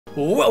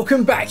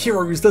Welcome back,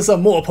 heroes. There's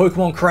some more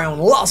Pokemon Crown.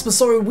 Last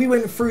episode we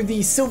went through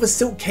the Silver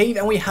Silk Cave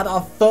and we had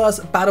our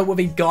first battle with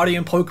a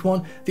Guardian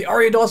Pokemon. The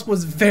Ariados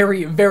was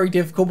very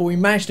difficult, but we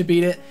managed to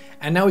beat it.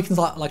 And now we can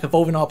start like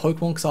evolving our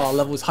Pokemon because our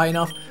level is high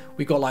enough.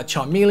 We got like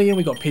Charmeleon,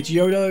 we got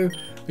Pidgeotto,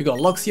 we got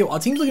Luxio. Our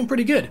team's looking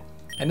pretty good.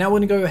 And now we're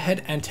gonna go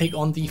ahead and take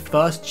on the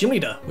first gym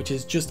leader, which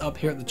is just up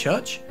here at the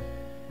church.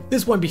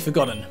 This won't be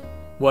forgotten.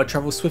 Word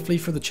travels swiftly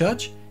through the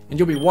church, and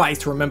you'll be wise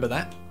to remember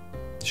that.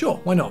 Sure,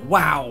 why not?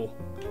 Wow.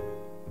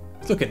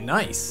 It's looking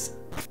nice.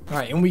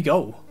 Alright, in we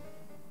go.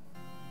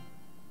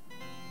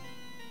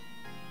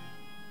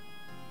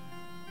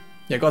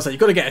 Yeah, gotta say, you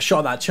gotta get a shot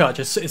of that church.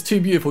 It's too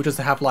beautiful just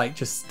to have, like,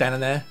 just standing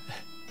there.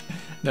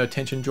 No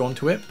attention drawn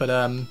to it, but,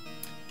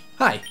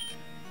 hi.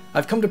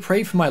 I've come to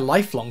pray for my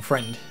lifelong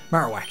friend,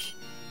 Marowak.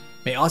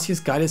 May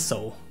Arceus guide his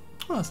soul.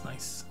 Oh, that's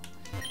nice.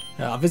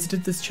 I've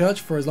visited this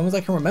church for as long as I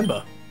can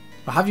remember.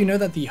 I'll have you know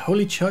that the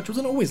Holy Church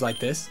wasn't always like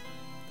this.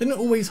 They didn't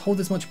always hold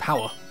this much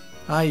power.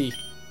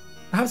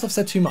 Perhaps I've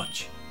said too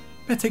much.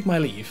 Better take my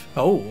leave.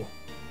 Oh.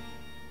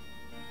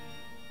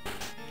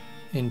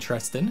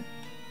 Interesting.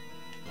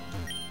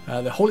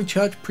 The Holy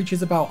Church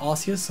preaches about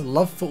Arceus and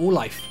love for all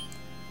life.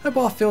 Hope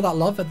I'll feel that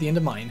love at the end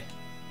of mine.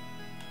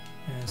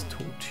 Let's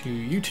talk to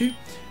you two. So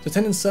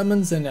attending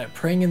sermons and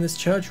praying in this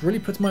church really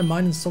puts my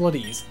mind and soul at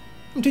ease.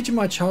 I'm teaching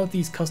my child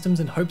these customs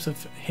in hopes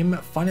of him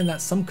finding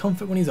that some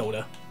comfort when he's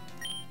older.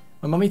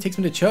 My mummy takes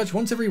me to church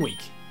once every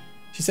week.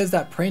 She says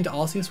that praying to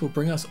Arceus will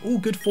bring us all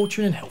good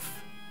fortune and health.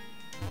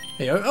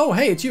 Hey, oh,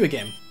 hey, it's you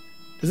again.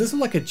 Does this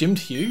look like a gym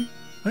to you?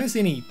 I don't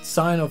see any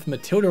sign of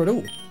Matilda at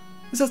all.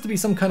 This has to be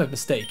some kind of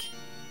mistake.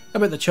 I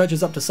bet the church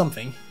is up to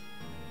something.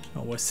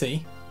 Oh, we'll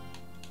see.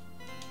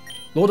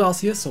 Lord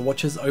Arceus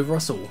watches over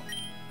us all.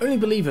 Only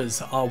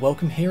believers are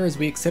welcome here as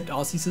we accept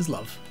Arceus'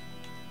 love.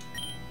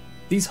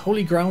 These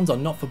holy grounds are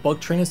not for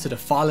bug trainers to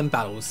defile in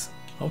battles.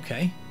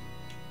 Okay.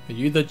 Are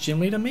you the gym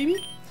leader,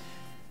 maybe?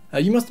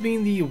 You must have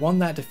been the one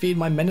that defeated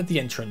my men at the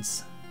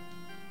entrance.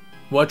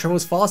 Word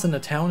travels fast in a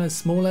town as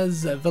small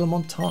as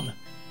Villamonton.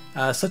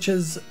 Such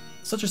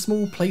a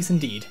small place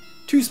indeed.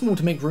 Too small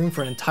to make room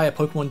for an entire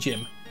Pokemon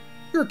gym.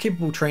 You're a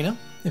capable trainer.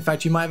 In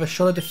fact, you might have a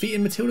shot at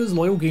defeating Matilda's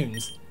loyal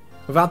goons.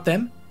 Without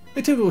them,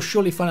 Matilda will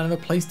surely find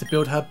another place to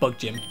build her bug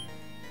gym.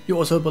 You're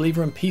also a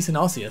believer in peace and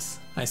Arceus.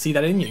 I see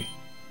that in you.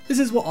 This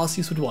is what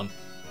Arceus would want.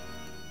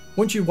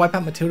 Won't you wipe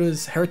out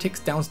Matilda's heretics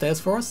downstairs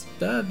for us?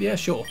 Yeah,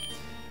 sure.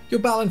 You're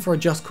battling for a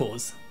just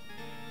cause.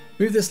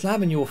 Move this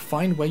slab and you will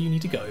find where you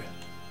need to go.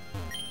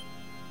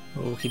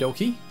 Okie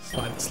dokie.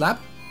 Slide the slab.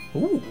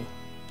 Ooh.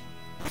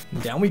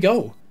 And down we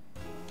go.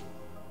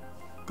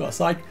 Got a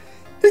side...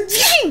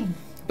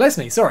 Bless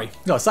me, sorry.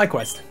 Got a side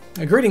quest.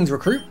 Greetings,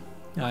 recruit.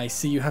 I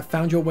see you have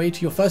found your way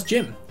to your first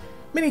gym.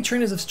 Many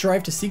trainers have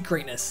strived to seek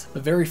greatness,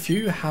 but very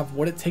few have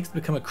what it takes to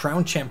become a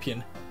crown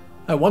champion.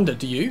 I wonder,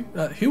 do you?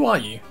 Who are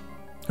you?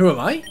 Who am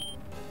I?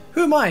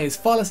 Who am I is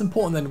far less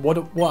important than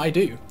what I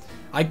do.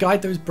 I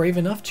guide those brave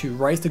enough to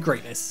rise to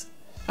greatness.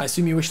 I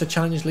assume you wish to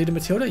challenge Leader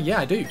Matilda?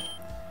 Yeah, I do.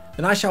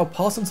 Then I shall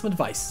pass on some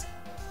advice.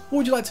 What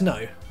would you like to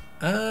know?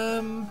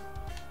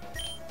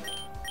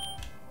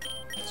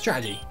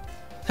 Strategy.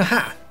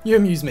 Haha, you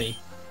amuse me.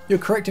 You're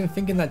correct in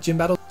thinking that gym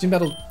battles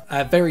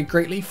vary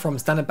greatly from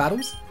standard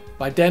battles,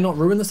 but I dare not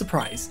ruin the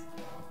surprise.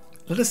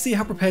 Let us see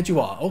how prepared you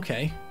are.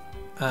 Okay.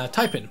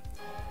 Typing.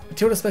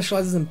 Matilda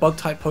specializes in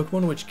bug-type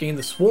Pokemon which gain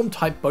the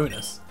Swarm-type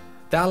bonus.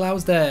 That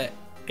allows their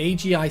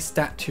AGI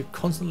stat to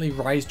constantly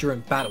rise during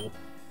battle.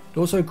 It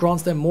also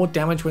grants them more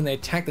damage when they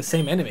attack the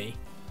same enemy.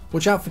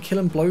 Watch out for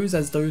killing blows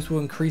as those will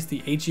increase the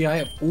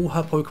AGI of all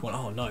her Pokemon.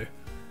 Oh no.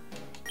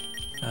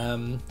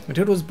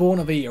 Matilda was born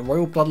of a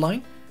royal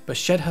bloodline, but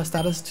shed her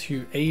status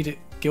to aid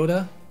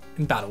Gilda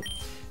in battle.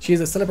 She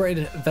is a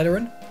celebrated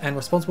veteran and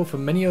responsible for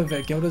many of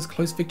Gilda's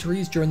close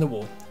victories during the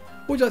war.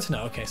 What would you like to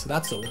know? Okay, so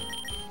that's all.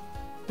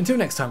 Until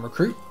next time,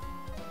 recruit.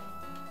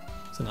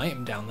 There's an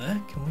item down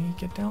there. Can we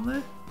get down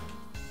there?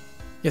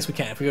 Yes, we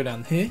can if we go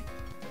down here.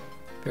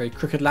 Very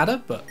crooked ladder,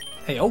 but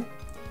hey, oh.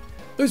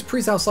 Those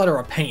priests outside are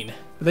a pain,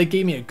 but they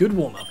gave me a good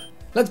warm-up.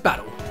 Let's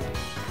battle.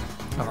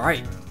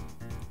 Alright.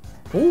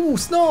 Ooh,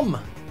 Snom!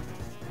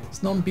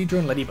 Snom, Beedrill,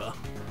 and Ladybur.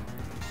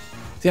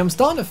 See, I'm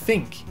starting to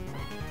think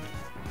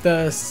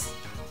the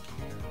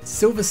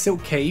Silver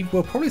Silk Cave,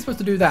 we're probably supposed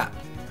to do that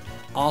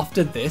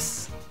after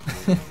this.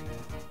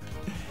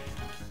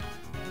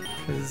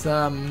 Because,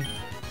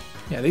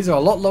 yeah, these are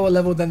a lot lower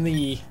level than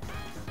the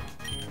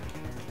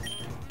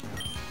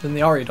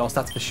Ariados,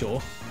 that's for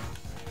sure.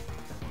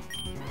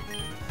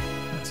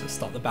 Let's just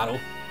start the battle.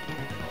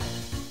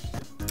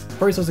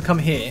 Probably supposed to come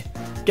here,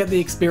 get the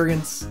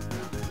experience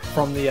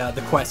from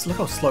the quest. Look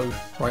how slow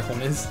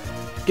Rhyhorn is.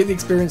 Get the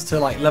experience to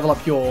like level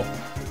up your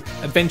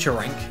adventure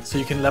rank, so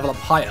you can level up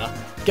higher.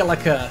 Get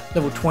like a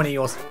level 20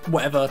 or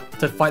whatever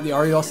to fight the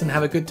Ariados and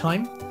have a good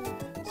time.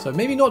 So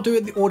maybe not do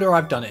it the order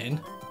I've done it in,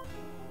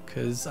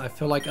 because I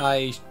feel like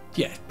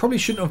probably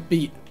shouldn't have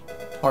beat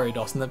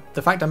Ariados, and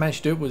the fact I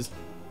managed to do it was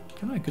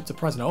kind of a good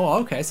surprise. Oh,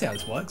 okay, I see how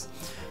this works.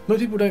 Most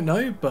people don't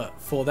know, but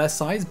for their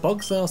size,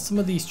 bugs are some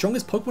of the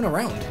strongest Pokemon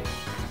around.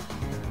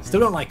 Still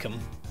don't like them.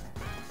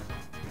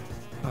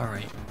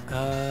 Alright.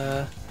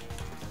 Let's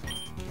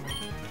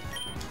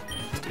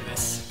do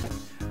this.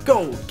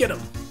 Go! Get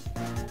him!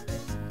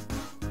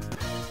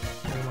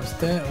 Almost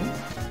there. Ooh.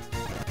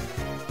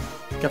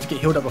 You have to get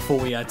healed up before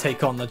we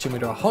take on the gym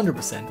leader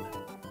 100%.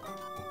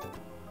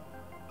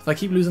 If I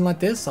keep losing like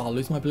this, I'll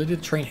lose my ability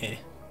to train here.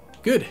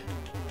 Good.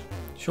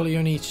 Surely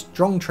only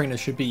strong trainers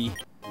should be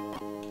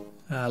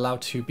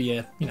allowed to be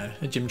a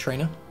gym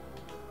trainer.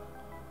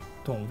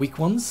 Don't want weak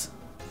ones.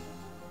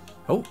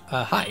 Oh,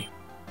 hi.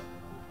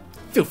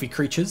 Filthy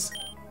creatures.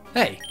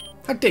 Hey,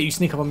 how dare you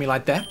sneak up on me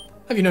like that?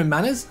 Have you no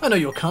manners? I know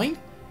you're kind.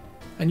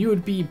 And you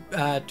would be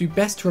do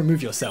best to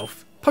remove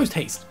yourself. Post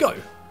haste, go.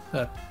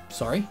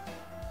 Sorry.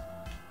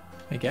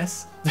 I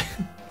guess.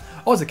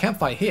 Oh, there's a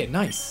campfire here.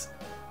 Nice.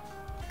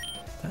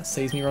 That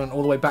saves me running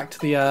all the way back to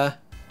the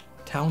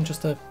town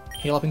just to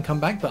heal up and come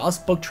back. But us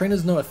bug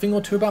trainers know a thing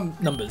or two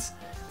about numbers.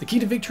 The key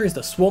to victory is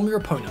to swarm your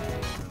opponent.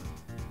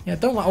 Yeah,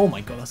 don't like. Oh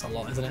my god, that's a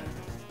lot, isn't it?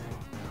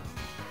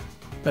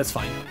 That's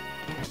fine.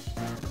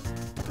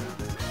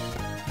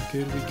 We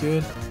good, we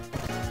good.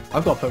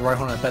 I've got to put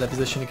Rhyhorn in a better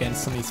position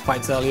against some of these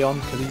fights early on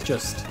because he's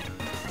just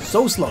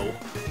so slow.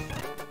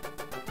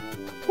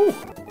 Whew.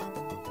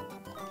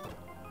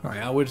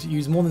 Alright, I would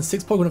use more than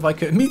 6 Pokemon if I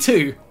could. Me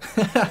too!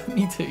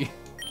 Me too.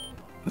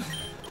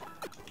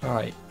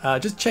 Alright,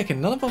 just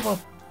checking. No other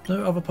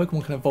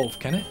Pokemon can evolve,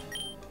 can it?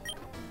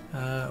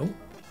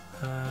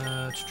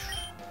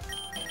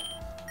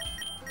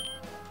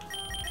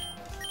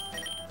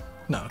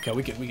 No, okay,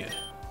 we good, we good.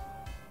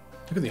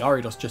 Look at the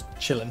Ariados just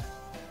chilling.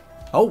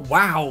 Oh,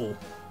 wow!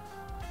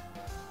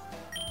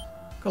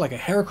 Got like a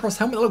Heracross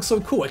helmet that looks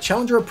so cool. A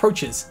challenger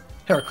approaches.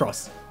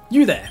 Heracross,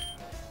 you there.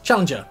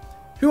 Challenger,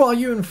 who are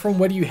you and from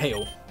where do you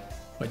hail?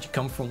 Where'd you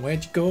come from?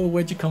 Where'd you go?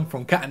 Where'd you come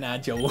from? Cat and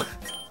Agile.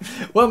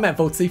 Well met,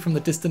 Voltsy, from the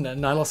distant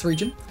Nylos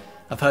region.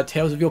 I've heard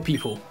tales of your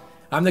people.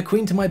 I'm the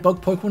queen to my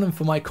bug Pokemon, and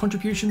for my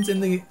contributions in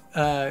the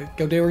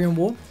Geldarian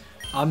War,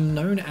 I'm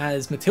known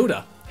as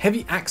Matilda,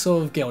 Heavy Axe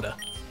of Gelder.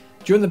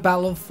 During the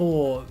battle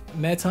for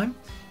Maretime,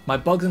 my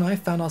bugs and I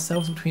found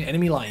ourselves between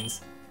enemy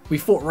lines. We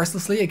fought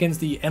restlessly against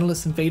the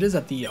endless invaders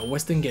at the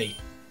Western Gate.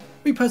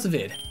 We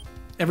persevered.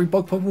 Every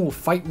bug Pokemon will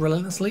fight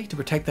relentlessly to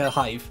protect their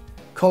hive,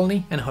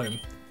 colony, and home.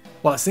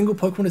 While a single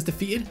Pokemon is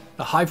defeated,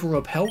 a hive will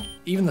repel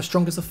even the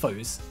strongest of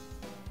foes.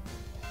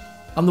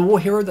 I'm the war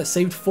hero that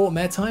saved Fort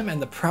Maretime and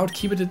the proud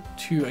keeper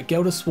to a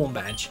Gelder Swarm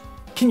badge.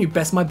 Can you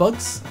best my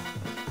bugs?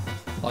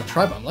 I'll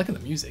try, but I'm liking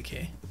the music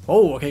here.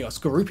 Oh, okay, got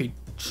Skorupi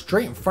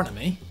straight in front of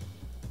me.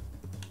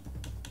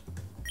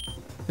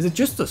 Is it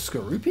just a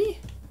Skorupi?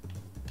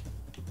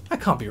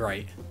 That can't be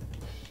right.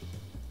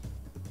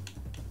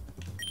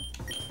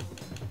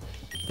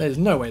 There's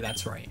no way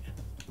that's right.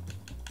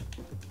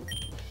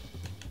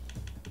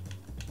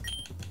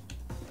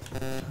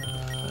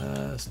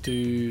 Let's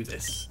do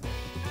this.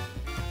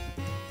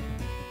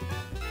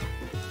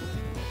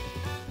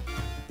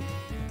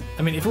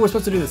 I mean, if we were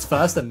supposed to do this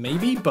first, then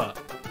maybe, but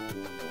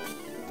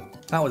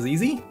that was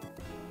easy.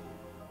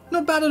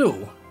 Not bad at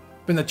all.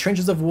 But in the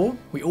trenches of war,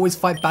 we always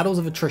fight battles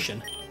of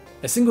attrition.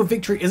 A single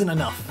victory isn't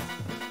enough.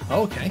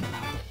 Okay.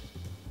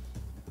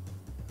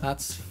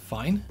 That's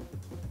fine.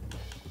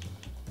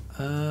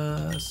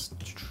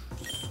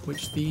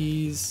 Switch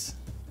these.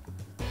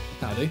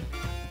 That'll do.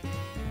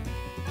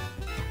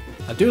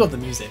 I do love the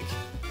music.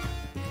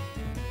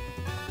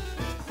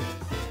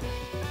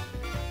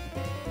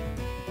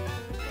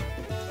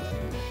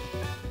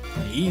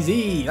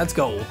 Easy, let's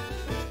go.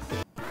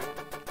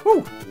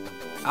 Woo!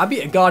 I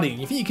beat a Guardian.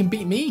 You think you can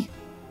beat me?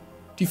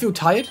 Do you feel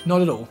tired?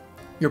 Not at all.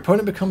 Your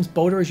opponent becomes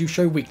bolder as you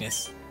show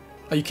weakness.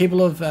 Are you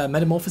capable of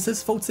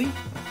metamorphosis, Foltzy?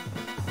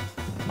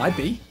 Might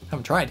be.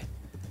 Haven't tried.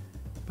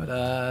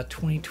 But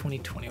 20.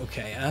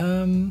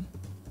 Okay.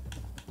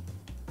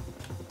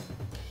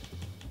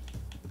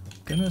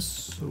 Gonna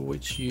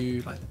switch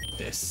you like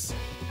this.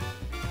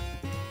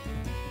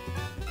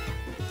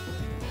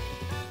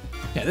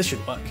 Yeah, this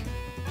should work.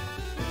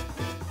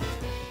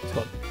 It's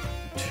got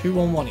 2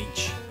 on 1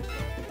 each.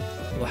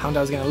 The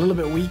Houndour's getting a little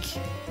bit weak.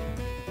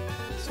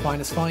 It's fine,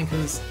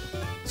 because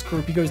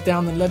Skorupi goes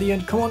down, then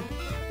Ledian. Come on!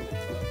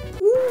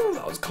 Woo!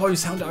 That was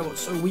close. Houndour got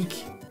so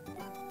weak.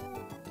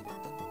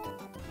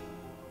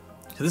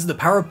 So this is the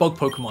power of bug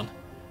Pokemon.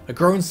 A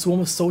growing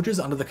swarm of soldiers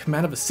under the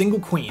command of a single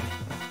queen.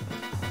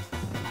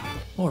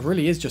 Oh, it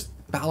really is just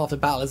battle after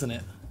battle, isn't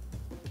it?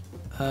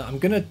 I'm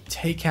gonna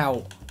take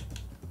out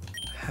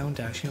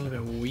Houndour. Actually, a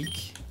little bit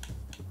weak.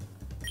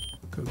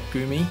 Go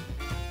Goomy.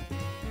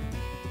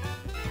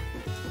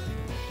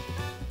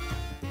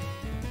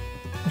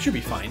 I should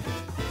be fine.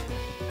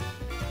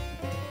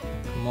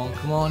 Come on,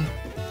 come on.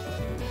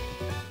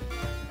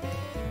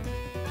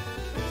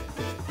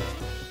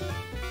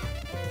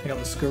 Take out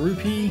the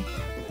Skorupi.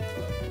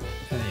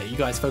 Yeah, you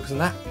guys focus on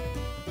that.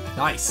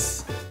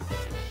 Nice.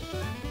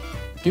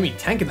 Give me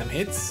tanking them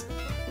hits.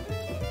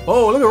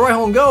 Oh, look at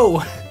Rhyhorn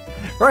go!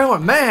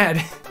 Rhyhorn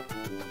mad!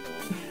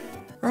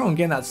 Rhyhorn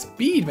getting that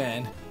speed,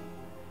 man.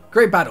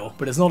 Great battle,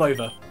 but it's not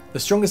over. The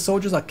strongest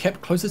soldiers are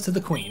kept closest to the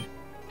queen.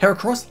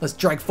 Heracross, let's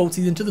drag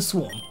Foltzy into the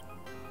swarm.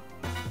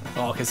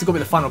 Oh, okay, so it's gonna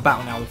be the final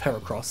battle now with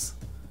Heracross.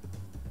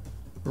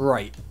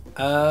 Right.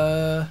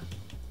 I'm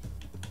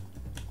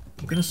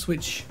gonna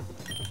switch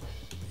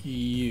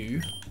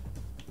you.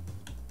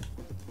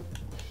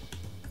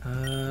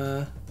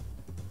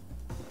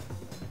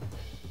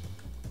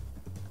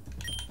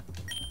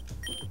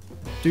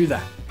 Do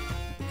that.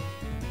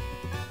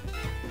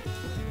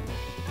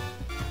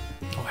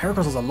 Oh,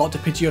 Heracross has a lot to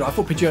Pidgeotto. I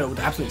thought Pidgeotto would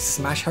absolutely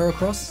smash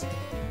Heracross.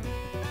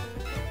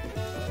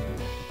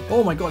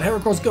 Oh my god,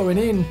 Heracross going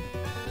in!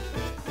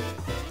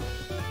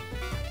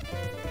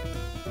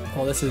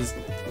 Oh, this is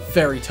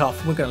very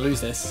tough. We're gonna lose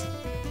this.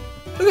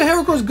 Look at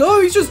Heracross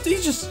go! He's just...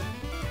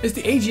 It's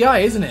the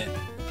AGI, isn't it?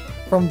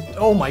 From...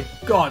 Oh my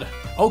god.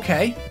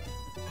 Okay.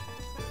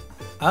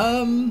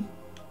 Well,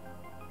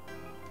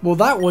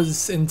 that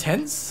was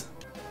intense.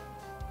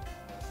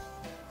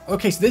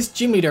 Okay, so this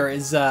gym leader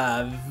is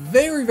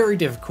very, very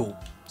difficult.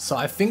 So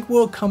I think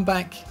we'll come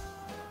back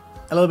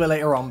a little bit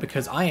later on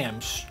because I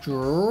am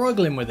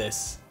struggling with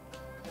this.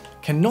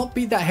 Cannot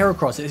beat that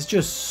Heracross. It's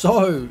just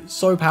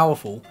so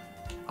powerful.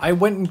 I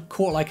went and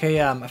caught like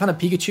a, I found a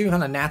Pikachu, I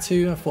found a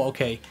Natu. I thought,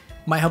 okay,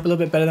 might help a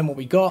little bit better than what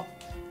we got.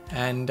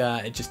 And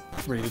it just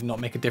really did not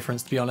make a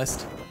difference, to be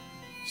honest.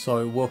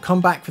 So we'll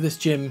come back for this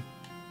gym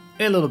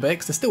in a little bit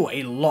because there's still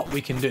a lot we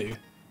can do.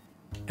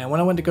 And when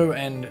I went to go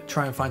and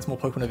try and find some more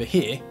Pokemon over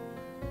here,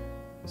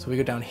 so we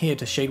go down here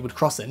to Shadewood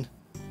Crossing,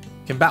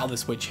 we can battle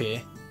this witch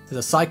here. There's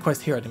a side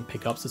quest here I didn't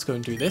pick up, so let's go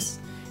and do this.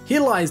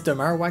 Here lies the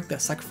Marowak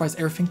that sacrificed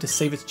everything to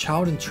save its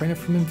child and train it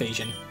from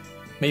invasion.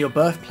 May your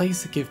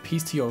birthplace give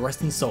peace to your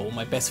resting soul,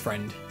 my best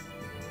friend.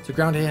 The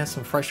ground here has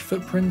some fresh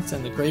footprints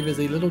and the grave is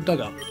a little dug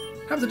up.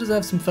 Perhaps it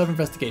deserves some further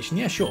investigation.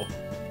 Yeah, sure.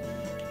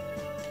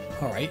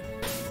 Alright.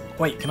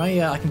 Wait, can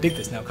I can dig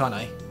this now, can't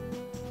I?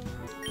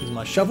 Use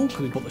my shovel,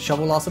 because we bought the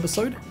shovel last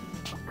episode.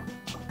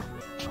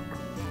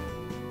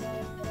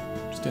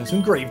 Just doing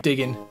some grave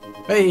digging.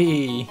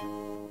 Hey!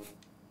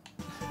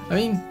 I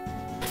mean,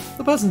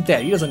 the person's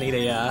dead. He doesn't need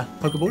a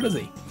Pokeball, does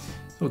he?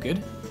 It's all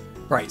good.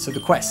 Right, so the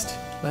quest.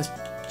 Let's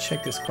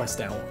check this quest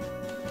out.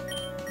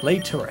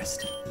 Laid to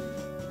rest.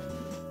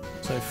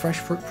 So fresh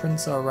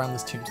footprints are around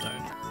this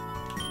tombstone.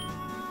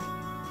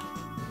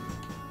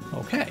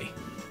 Okay.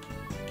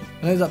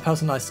 I know that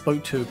person I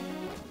spoke to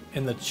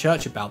in the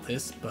church about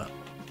this, but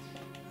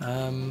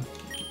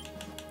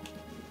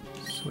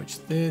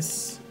switch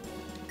this,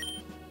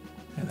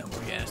 and then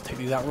we'll let's take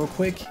these out real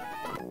quick.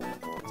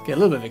 Let's get a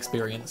little bit of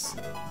experience.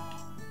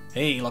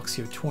 Hey,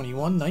 Luxio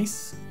 21,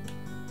 nice.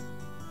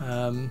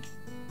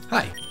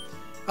 Hi.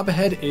 Up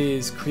ahead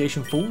is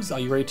Creation Falls. Are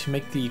you ready to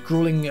make the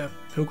grueling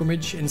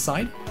pilgrimage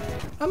inside?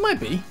 I might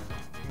be.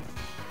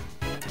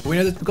 We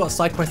know that we've got a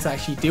side quest to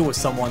actually deal with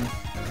someone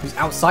who's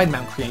outside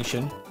Mount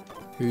Creation,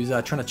 who's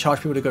trying to charge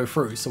people to go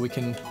through, so we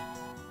can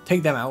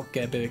take them out,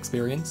 get a bit of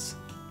experience.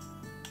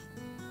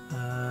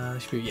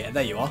 Yeah,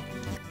 there you are.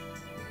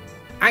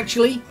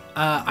 Actually,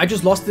 I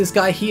just lost this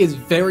guy. He is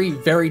very,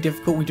 very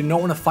difficult. We do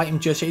not want to fight him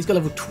just yet. He's got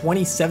level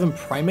 27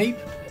 Primeape.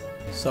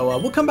 So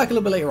we'll come back a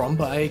little bit later on,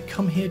 but I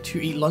come here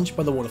to eat lunch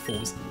by the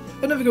waterfalls.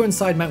 I'll never go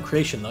inside Mount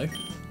Creation though.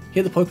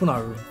 Here the Pokemon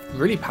are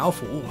really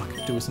powerful. Ooh, I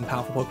could do with some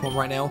powerful Pokemon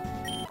right now.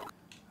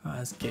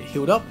 Let's get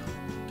healed up.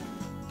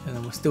 And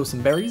then we'll steal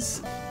some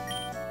berries.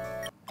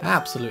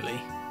 Absolutely.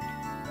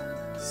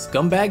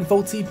 Scumbag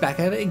Volty back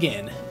at it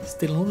again.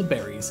 Stealing all the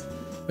berries.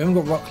 We haven't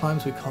got rock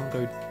climbs, we can't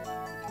go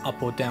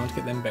up or down to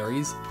get them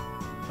berries.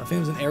 I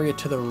think there's an area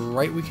to the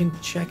right we can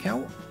check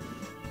out.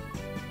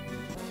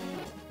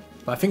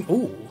 But I think,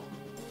 ooh,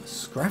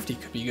 Scrafty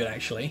could be good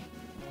actually.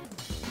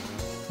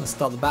 Let's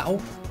start the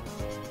battle.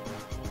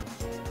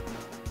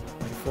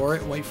 Wait for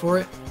it, wait for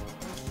it.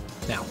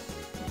 Now.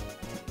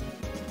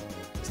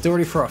 Still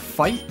ready for a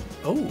fight?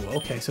 Oh,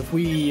 okay, so if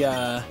we,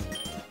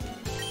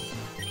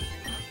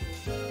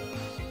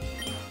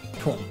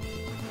 Come on.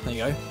 There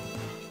you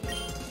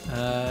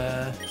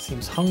go.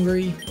 Seems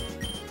hungry.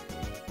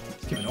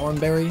 Let's give him an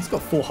Oranberry. He's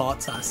got 4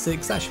 hearts out of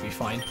 6. That should be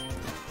fine.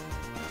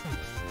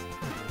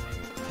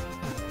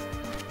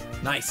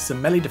 Nice. A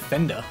melee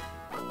defender.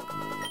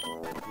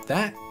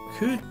 That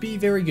could be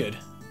very good.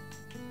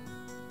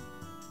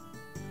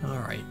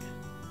 Alright.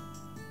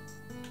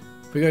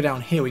 If we go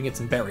down here, we can get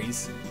some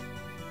berries.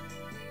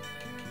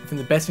 I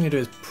think the best thing to do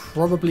is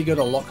probably go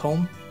to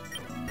Lockholm.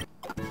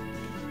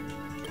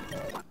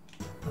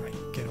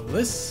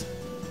 This.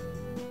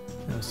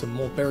 Now some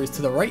more berries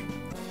to the right.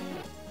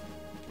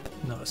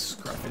 Another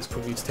Scruff is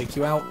probably to take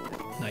you out.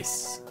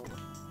 Nice.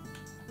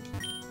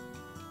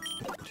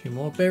 2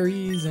 more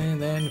berries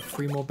and then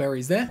 3 more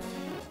berries there.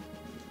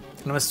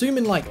 And I'm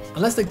assuming like,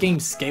 unless the game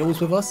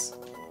scales with us,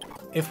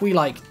 if we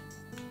like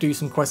do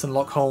some quests in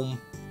Lockholm,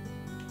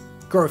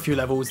 grow a few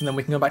levels and then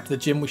we can go back to the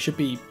gym, we should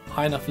be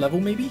high enough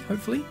level maybe,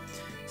 hopefully.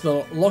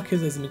 So Lock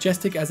is as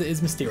majestic as it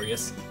is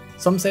mysterious.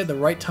 Some say at the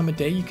right time of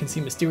day you can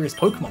see mysterious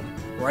Pokemon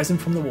rising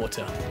from the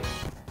water.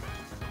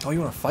 Oh, you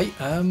want to fight?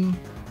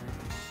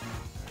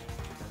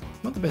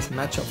 Not the best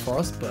matchup for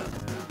us, but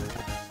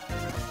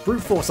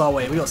brute force our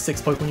way. We got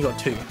 6 Pokemon, you got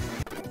 2.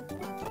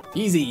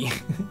 Easy.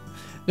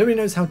 Nobody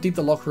knows how deep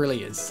the lock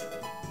really is.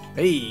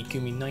 Hey,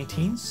 give me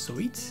 19,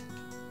 sweet.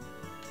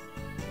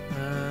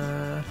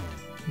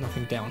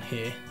 Nothing down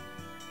here.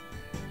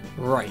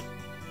 Right,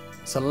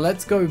 so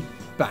let's go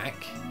back.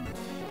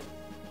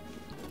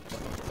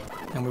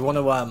 And we want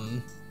to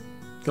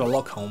go to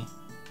Lockholm.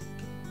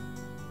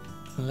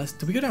 Unless,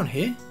 did we go down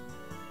here?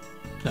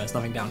 No, there's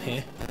nothing down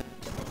here.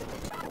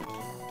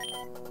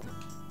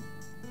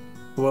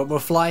 We'll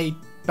fly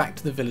back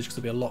to the village because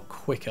it'll be a lot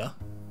quicker.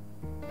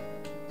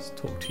 Let's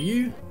talk to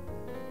you.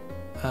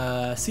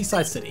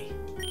 Seaside City.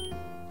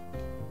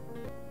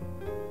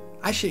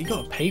 Actually, you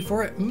gotta pay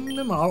for it?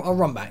 No, I'll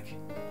run back.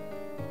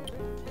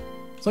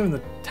 It's not even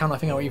the town I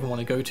think I even want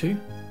to go to.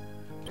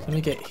 So let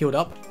me get healed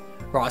up.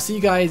 Right, I'll see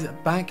you guys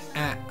back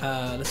at,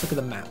 let's look at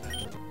the map.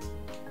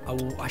 I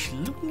will actually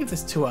looking at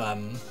this to,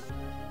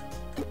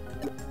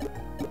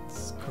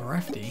 it's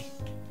crafty.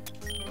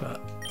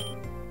 But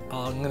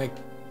I'm gonna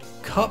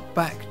cut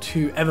back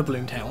to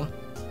Everbloom Town.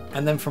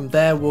 And then from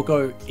there we'll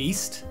go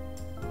east,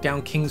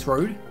 down King's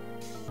Road,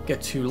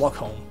 get to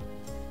Lockholm.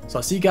 So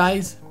I'll see you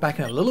guys back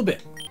in a little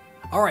bit.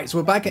 Alright, so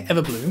we're back at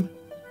Everbloom.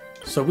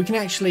 So we can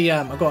actually,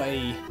 I've got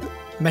a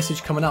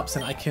message coming up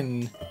saying I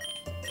can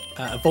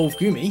evolve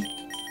Gumi.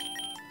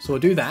 So we'll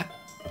do that.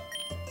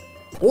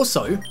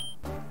 Also,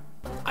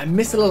 I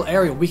missed a little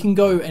area. We can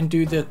go and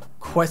do the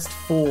quest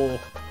for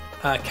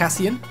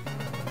Cassian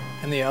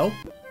and the Earl.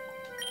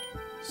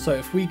 So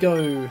if we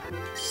go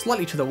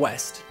slightly to the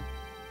west,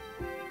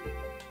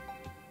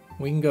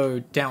 we can go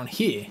down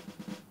here.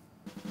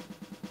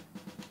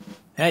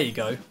 There you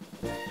go.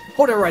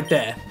 Hold it right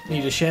there. You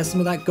need to share some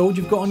of that gold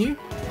you've got on you?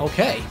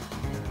 Okay.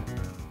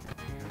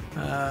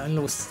 A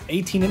little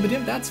 18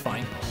 Imbidim, that's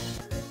fine.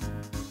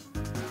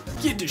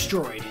 Get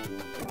destroyed.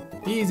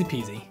 Easy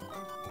peasy.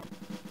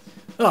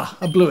 Ah,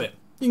 I blew it.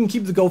 You can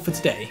keep the gold for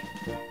today.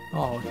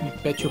 Oh, you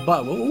bet your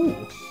butt. Ooh.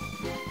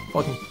 If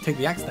I can take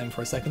the axe then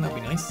for a second, that'd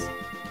be nice.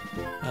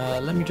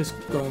 Let me just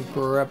go and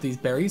grab these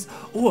berries.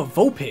 Oh, a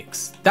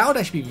Vulpix. That would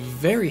actually be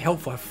very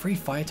helpful. I have 3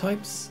 fire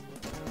types.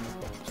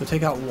 So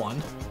take out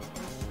 1.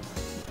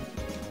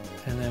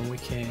 And then we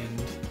can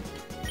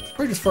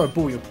probably just throw a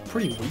ball. You're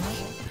pretty weak.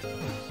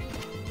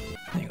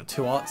 There you go,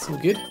 2 arts, all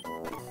good.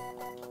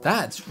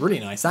 That's really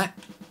nice. That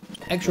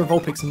extra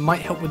Vulpix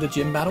might help with the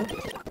gym battle.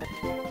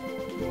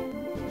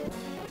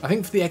 I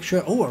think for the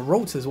extra... Oh, a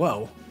Roltz as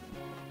well.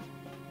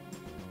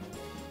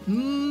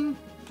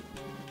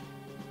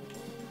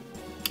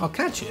 I'll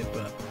catch it,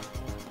 but...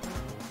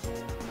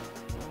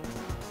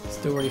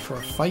 Still ready for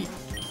a fight.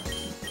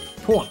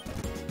 Come on.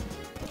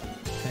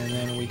 And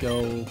then we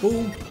go...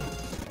 Boom.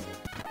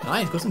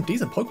 Nice, got some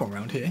decent Pokemon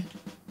around here.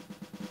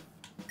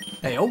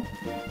 Hey, oh.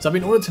 So I've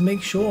been ordered to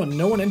make sure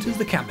no one enters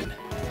the cabin.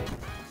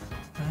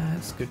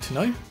 That's good to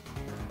know.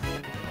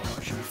 Oh,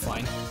 I should be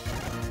fine.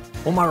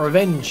 Want my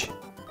revenge.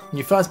 When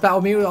you first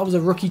battled me, I was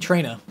a rookie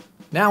trainer.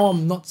 Now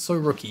I'm not so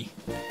rookie.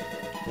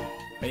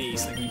 Hey,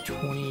 Sliggy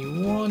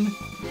 21.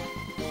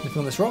 Anything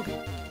on this rock?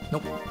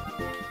 Nope.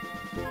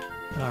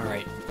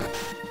 Alright.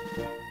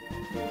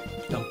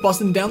 Now I'm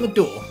busting down the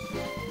door.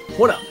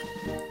 What up?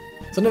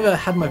 So I never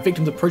had my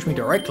victims approach me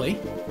directly.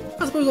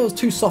 I suppose I was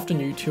too soft on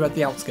you two at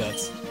the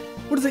outskirts.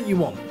 What is it you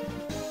want?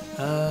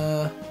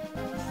 I'll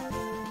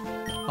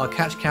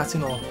catch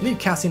Cassian or leave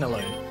Cassian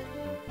alone.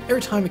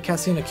 Every time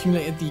Cassian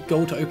accumulated the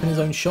gold to open his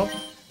own shop,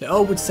 the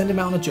Earl would send him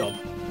out on a job.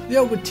 The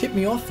Earl would tip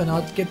me off and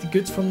I'd get the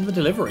goods from the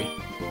delivery.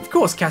 Of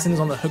course Cassian is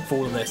on the hook for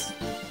all of this.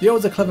 The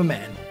Earl's a clever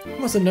man. He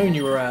must have known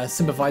you were a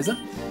sympathizer.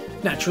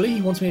 Naturally,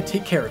 he wants me to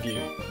take care of you.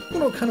 I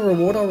wonder what kind of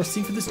reward I'll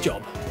receive for this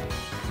job.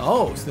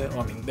 Oh, so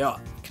I mean, they are.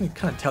 You can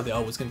kind of tell the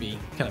Earl was going to be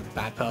kind of a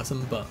bad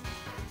person, but...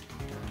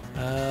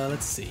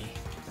 let's see.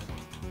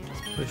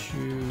 Let's push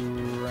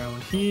you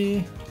around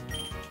here.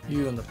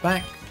 You on the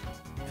back.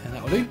 And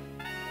that will do.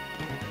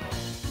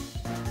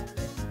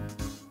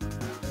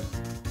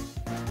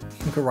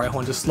 Look at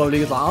Rhyhorn just slowly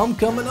goes like, I'm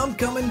coming, I'm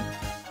coming.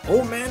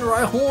 Oh man,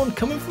 Rhyhorn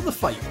coming for the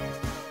fight.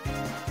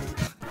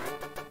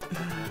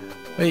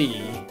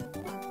 Hey.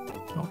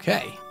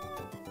 Okay.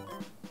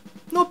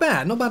 Not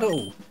bad at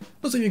all.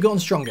 Looks like you've gotten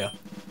stronger.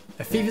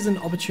 A thief is an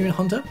opportune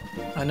hunter.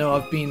 I know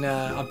I've been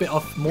a bit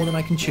off more than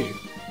I can chew.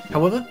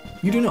 However,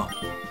 you do not.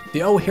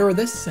 The Earl will hear of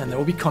this and there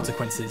will be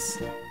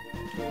consequences.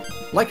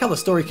 Like how the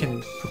story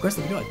can progress.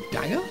 Have we got a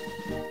dagger?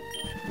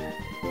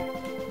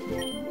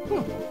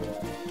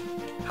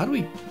 How do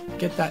we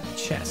get that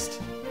chest?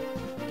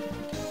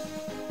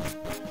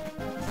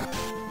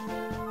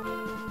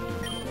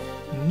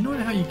 No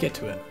idea how you get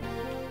to it.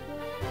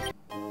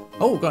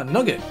 Oh, got a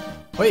nugget.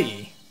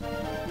 Wait.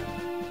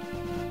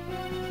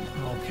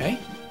 Okay.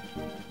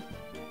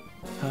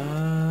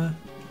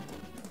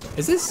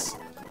 Is this?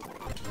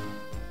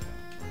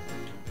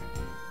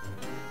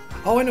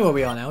 Oh, I know where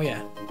we are now,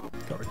 yeah.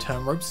 Got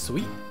return ropes,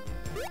 sweet.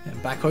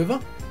 And back over.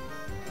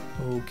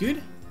 All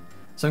good.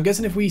 So I'm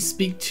guessing if we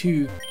speak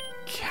to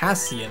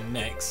Cassian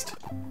next,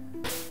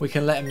 we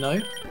can let him know.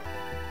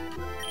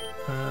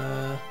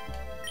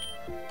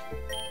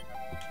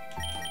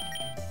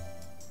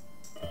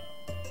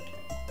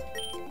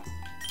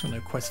 No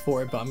quest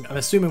for it, but I'm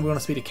assuming we want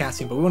to speak to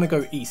Cassian, but we want to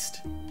go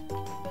east.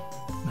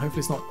 hopefully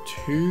it's not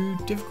too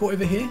difficult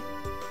over here.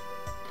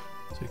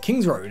 So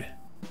King's Road.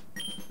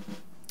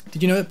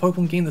 Did you know that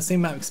Pokemon gain the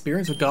same amount of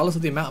experience regardless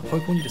of the amount of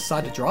Pokemon you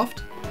decide to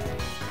draft?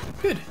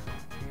 Good.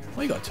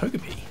 Well, you got a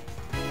Togepi.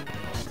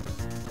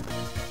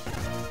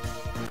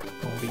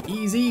 That'll be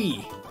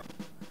easy.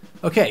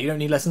 Okay, you don't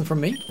need lessons from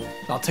me.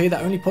 I'll tell you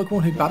that only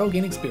Pokemon who battle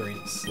gain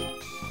experience.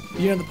 Did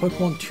you know that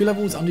Pokemon 2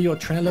 levels under your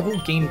trainer level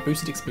gain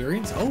boosted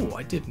experience? Oh,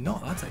 I did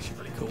not. That's actually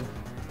really cool.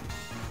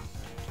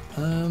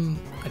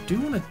 I do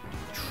want to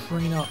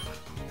train up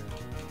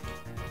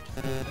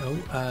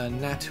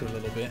Natu a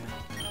little bit.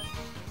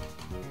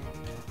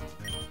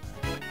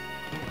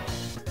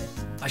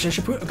 Actually, I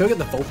should go get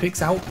the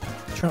Vulpix out.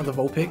 Train up the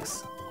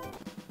Vulpix.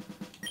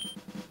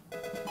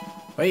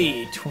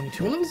 Wait,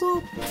 22 levels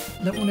up?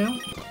 Level now?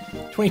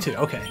 22,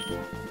 okay.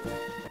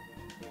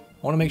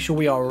 I want to make sure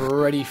we are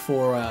ready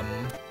for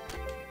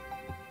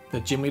the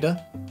gym leader.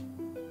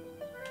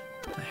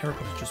 That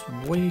Heracross is just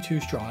way too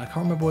strong. I can't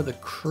remember where the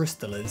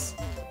crystal is.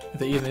 If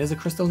there even is a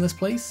crystal in this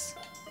place.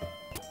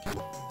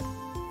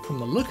 From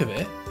the look of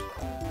it,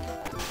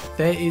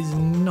 there is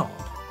not.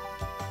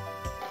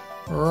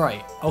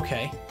 Right,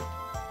 okay.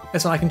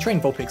 That's why I can train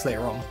Vulpix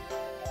later on.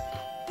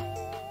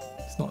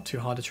 It's not too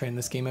hard to train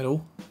this game at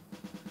all.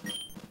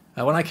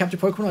 When I capture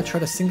Pokemon, I try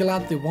to single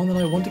out the one that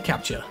I want to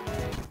capture.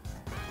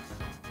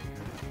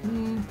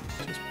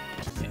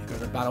 Just, yeah, go to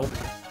the battle.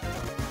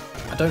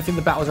 I don't think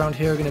the battles around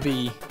here are going to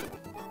be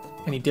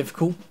any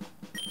difficult.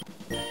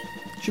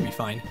 Should be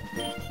fine.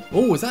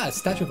 Oh, is that a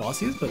statue of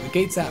Arceus? But the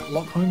gates at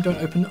Lockholm don't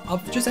open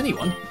up for just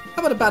anyone. How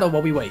about a battle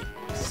while we wait?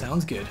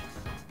 Sounds good.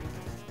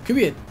 Could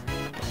be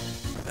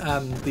a...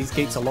 these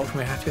gates are locked and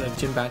we have to get a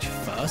gym badge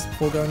first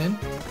before going in.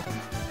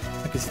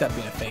 I could see that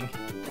being a thing.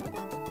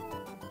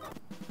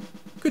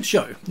 Good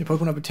show. Your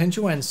Pokemon have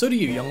potential, and so do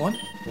you, young one.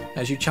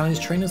 As you challenge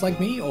trainers like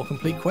me or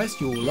complete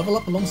quests, you will level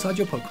up alongside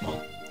your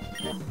Pokemon.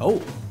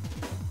 Oh.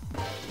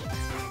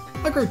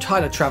 I grow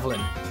tired of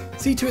travelling.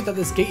 See to it that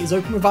this gate is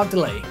open without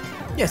delay.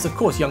 Yes, of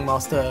course, young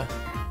Master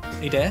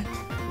Adair.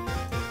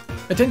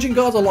 Attention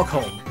guards of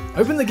Lockholm.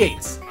 Open the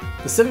gates.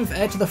 The 7th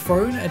heir to the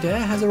throne, Adair,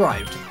 has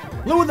arrived.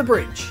 Lower the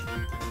bridge.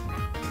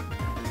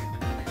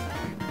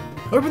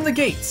 Open the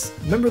gates.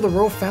 A member of the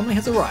royal family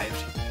has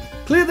arrived.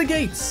 Clear the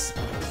gates.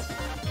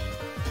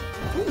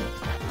 Ooh.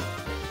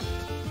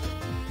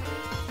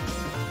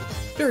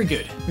 Very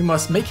good. We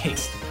must make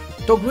haste.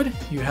 Dogwood,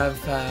 you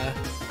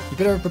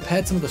better have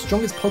prepared some of the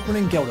strongest Pokemon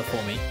in Gelder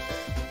for me.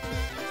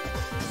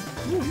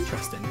 Ooh,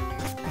 interesting.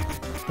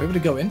 We're able to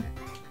go in.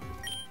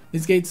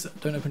 These gates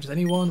don't open to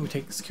anyone. We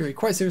take security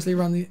quite seriously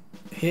around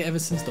here ever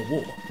since the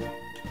war.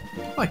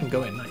 I can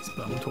go in, nice,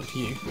 but I'm going to talk to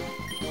you.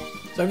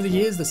 So over the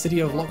years, the city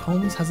of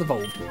Lockholm has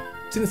evolved.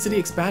 We've seen the city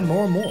expand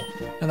more and more,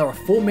 and there are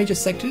 4 major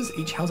sectors,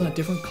 each housing a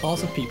different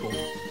class of people.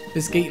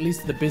 This gate leads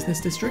to the business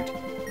district,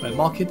 where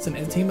markets and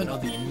entertainment are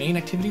the main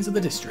activities of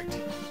the district.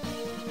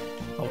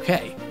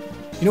 Okay.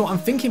 You know what, I'm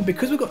thinking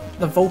because we've got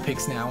the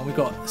Vulpix now, and we've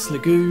got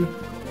Sliggoo,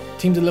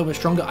 team's a little bit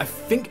stronger, I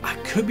think I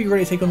could be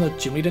ready to take on the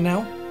gym leader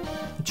now,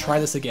 and try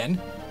this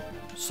again.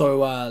 So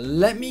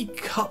let me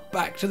cut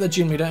back to the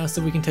gym leader and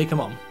see if we can take him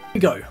on. Here we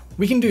go.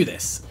 We can do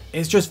this.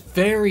 It's just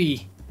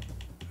very,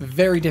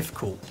 very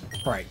difficult.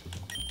 Right.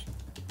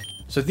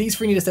 So these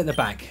 3 need to stay at the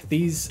back.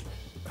 These,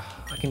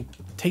 I can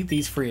take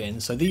these 3 in.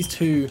 So these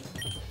 2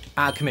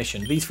 out of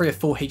commission. These 3 are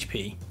full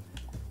HP.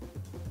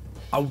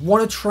 I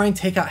want to try and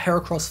take out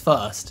Heracross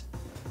first.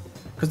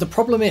 Because the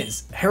problem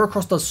is,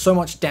 Heracross does so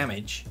much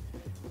damage.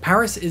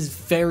 Paris is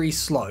very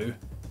slow.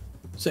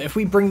 So if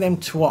we bring them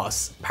to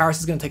us, Paris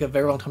is going to take a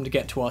very long time to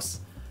get to us.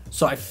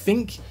 So I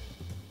think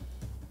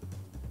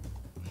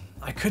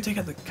I could take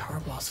out the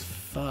Carablast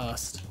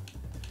first.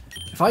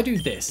 If I do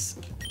this,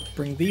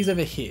 bring these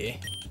over here.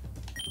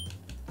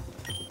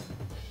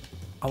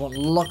 I want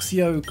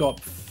Luxio go up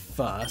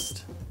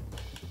first.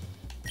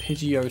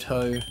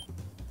 Pidgeotto,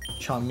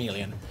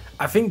 Charmeleon.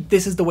 I think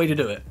this is the way to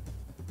do it.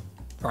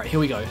 Alright, here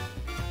we go.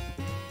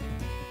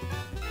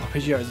 Oh,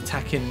 Pidgeotto is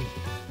attacking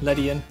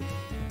Ledian.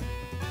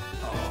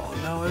 Oh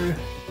no.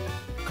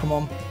 Come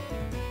on.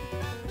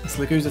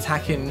 Sliggoo's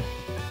attacking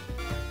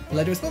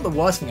Ledian. It's not the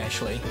worst thing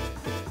actually.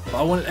 But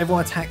I want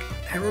everyone to attack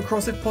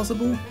Heracross if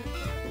possible.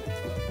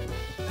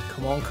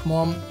 Come on, come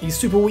on. He's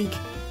super weak.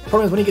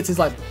 Problem is when he gets his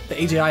the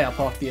AGI up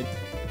after the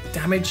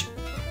damage.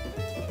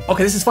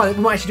 Okay, this is fine.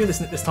 We might actually do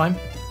this time.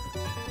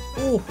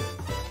 Oh,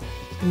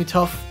 it's gonna be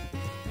tough.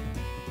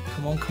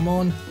 Come on, come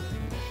on.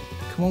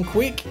 Come on,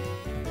 quick.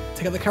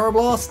 Take out the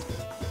Carablast.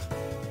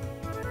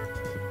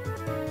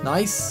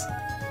 Nice.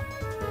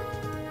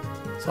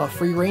 So our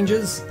 3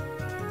 Rangers.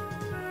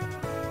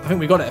 I think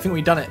we got it. I think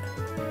we've done it.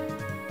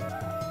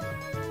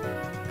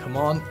 Come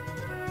on.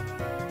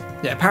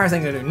 Yeah, Paris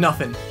ain't gonna do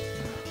nothing.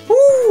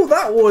 Woo,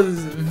 that was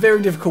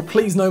very difficult.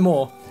 Please, no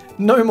more.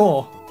 No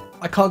more.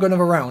 I can't go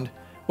another round.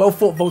 Well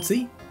fought,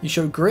 Voltsy. You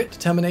showed grit,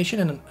 determination,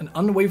 and an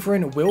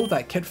unwavering will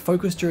that kept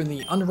focus during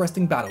the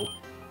unresting battle.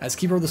 As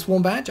Keeper of the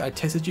Swarm Badge, I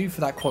tested you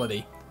for that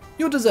quality.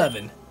 You're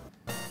deserving.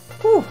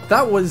 Whew,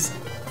 that was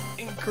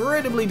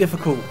incredibly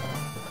difficult.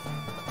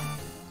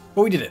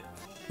 But we did it.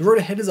 The road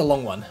ahead is a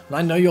long one, and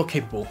I know you're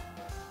capable.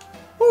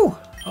 Whew,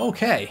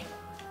 okay.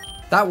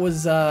 That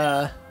was,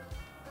 yeah,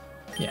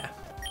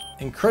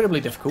 incredibly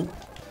difficult.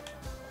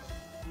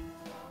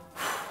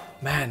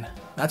 Man,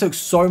 that took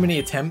so many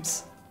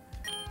attempts.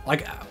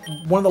 Like,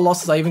 one of the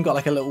losses I even got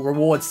like a little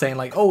reward saying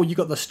like, oh, you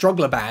got the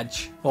struggler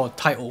badge or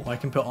title I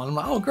can put on. I'm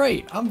like, oh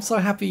great, I'm so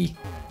happy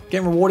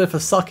getting rewarded for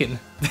sucking.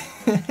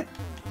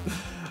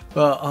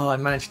 But, oh, I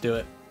managed to do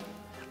it.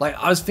 Like,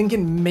 I was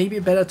thinking maybe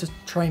better to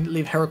try and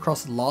leave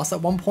Heracross last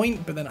at one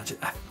point, but then I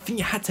think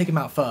you had to take him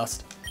out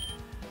first.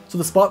 So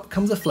the spark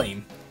becomes a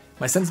flame.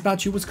 My sense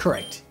about you was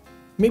correct.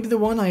 Maybe the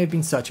one I have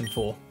been searching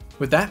for.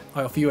 With that,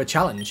 I offer you a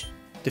challenge.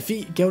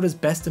 Defeat Gelder's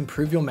best and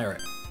prove your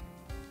merit.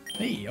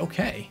 Hey,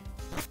 okay.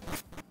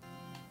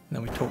 And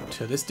then we talk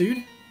to this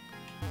dude.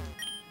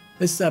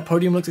 This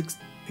podium looks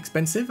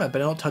expensive, I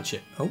better not touch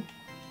it. Oh.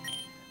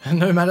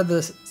 No matter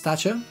the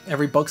stature,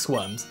 every bug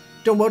squirms.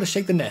 Done well to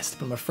shake the nest,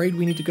 but I'm afraid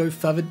we need to go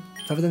further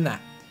than that.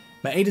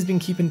 My aide has been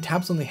keeping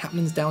tabs on the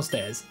happenings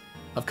downstairs.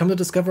 I've come to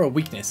discover a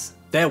weakness.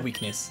 Their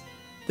weakness.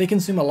 They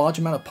consume a large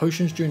amount of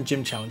potions during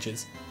gym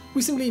challenges.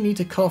 We simply need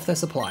to cut off their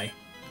supply.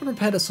 I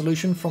prepared a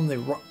solution from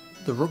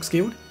the Rook's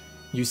Guild.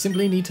 You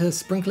simply need to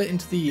sprinkle it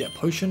into the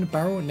potion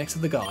barrel next to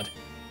the guard.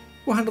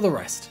 We'll handle the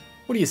rest.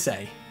 What do you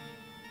say?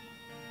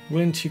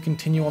 Willing to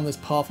continue on this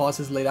path ours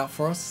has laid out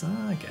for us?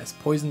 I guess.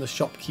 Poison the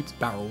shop keeps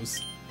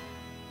barrels.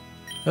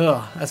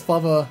 Ugh, as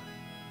Father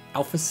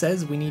Alpha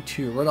says, we need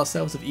to rid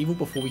ourselves of evil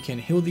before we can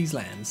heal these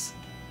lands.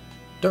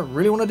 Don't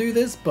really want to do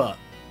this, but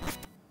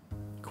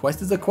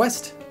quest is a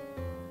quest.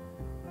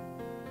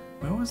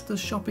 Where was the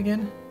shop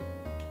again?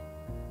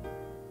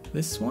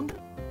 This one?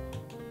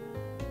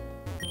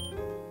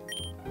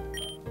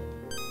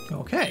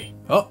 Okay.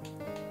 Oh.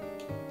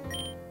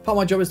 Part of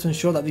my job is to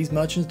ensure that these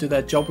merchants do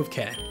their job with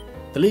care.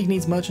 The League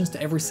needs merchants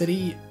to every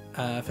city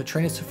for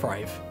trainers to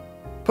thrive.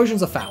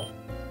 Potions are foul.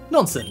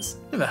 Nonsense.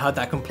 Never heard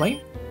that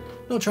complaint.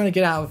 Not trying to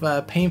get out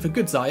of paying for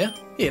goods, are ya?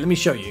 Here, let me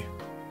show you.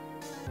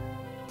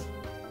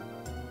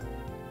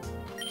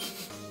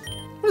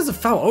 What is the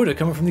foul odour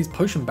coming from these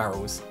potion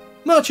barrels?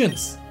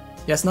 Merchants!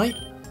 Yes, knight?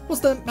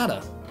 What's the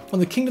matter? On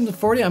the Kingdom's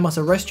authority, I must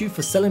arrest you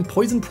for selling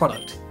poisoned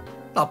product.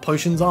 Our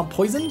potions aren't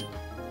poisoned?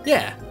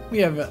 Yeah, we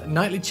have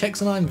nightly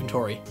checks on our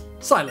inventory.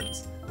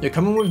 Silence. You're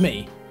coming with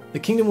me. The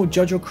Kingdom will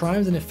judge your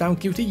crimes, and if found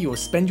guilty, you will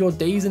spend your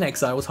days in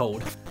exile's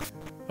hold.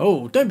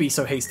 Oh, don't be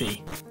so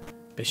hasty.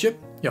 Bishop,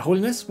 your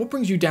holiness, what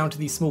brings you down to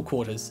these small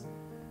quarters?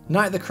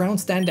 Knight of the Crown,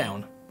 stand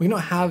down. We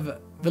cannot have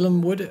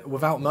Villenwood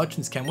without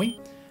merchants, can we?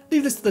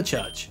 Leave this to the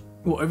church.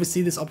 We will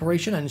oversee this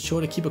operation and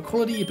ensure to keep a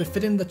quality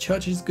befitting the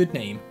church's good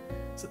name.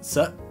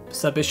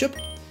 Sir Bishop,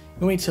 you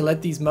want me to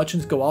let these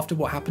merchants go after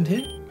what happened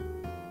here?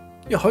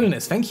 Your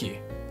holiness, thank you.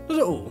 Not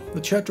at all.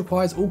 The church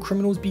requires all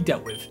criminals be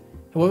dealt with.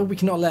 However, we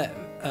cannot let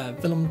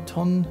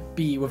Villenton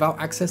be without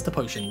access to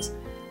potions.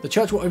 The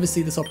church will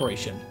oversee this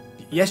operation.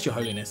 Yes, your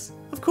holiness.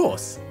 Of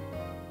course.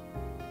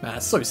 Man,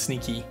 that's so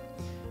sneaky.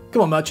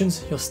 Come on,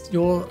 merchants.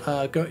 You're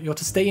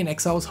to stay in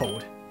exile's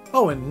hold.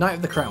 Oh, and Knight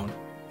of the Crown.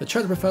 The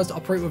church prefers to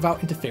operate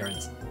without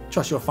interference.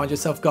 Trust you'll find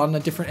yourself guarding a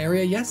different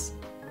area, yes?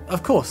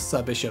 Of course,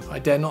 Sir Bishop. I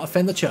dare not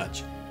offend the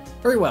church.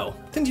 Very well.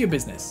 Tend to your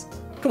business.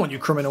 Come on, you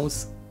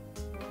criminals.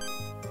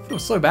 I feel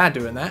so bad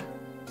doing that.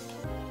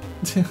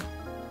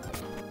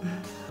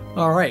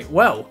 Alright,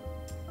 well,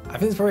 I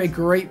think it's probably a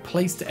great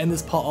place to end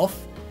this part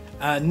off.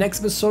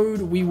 Next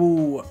episode, we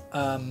will,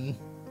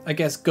 I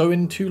guess, go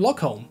into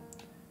Lockholm.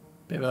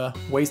 Bit of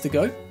a ways to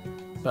go.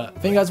 But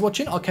thank you guys for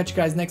watching. I'll catch you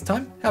guys next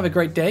time. Have a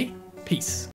great day. Peace.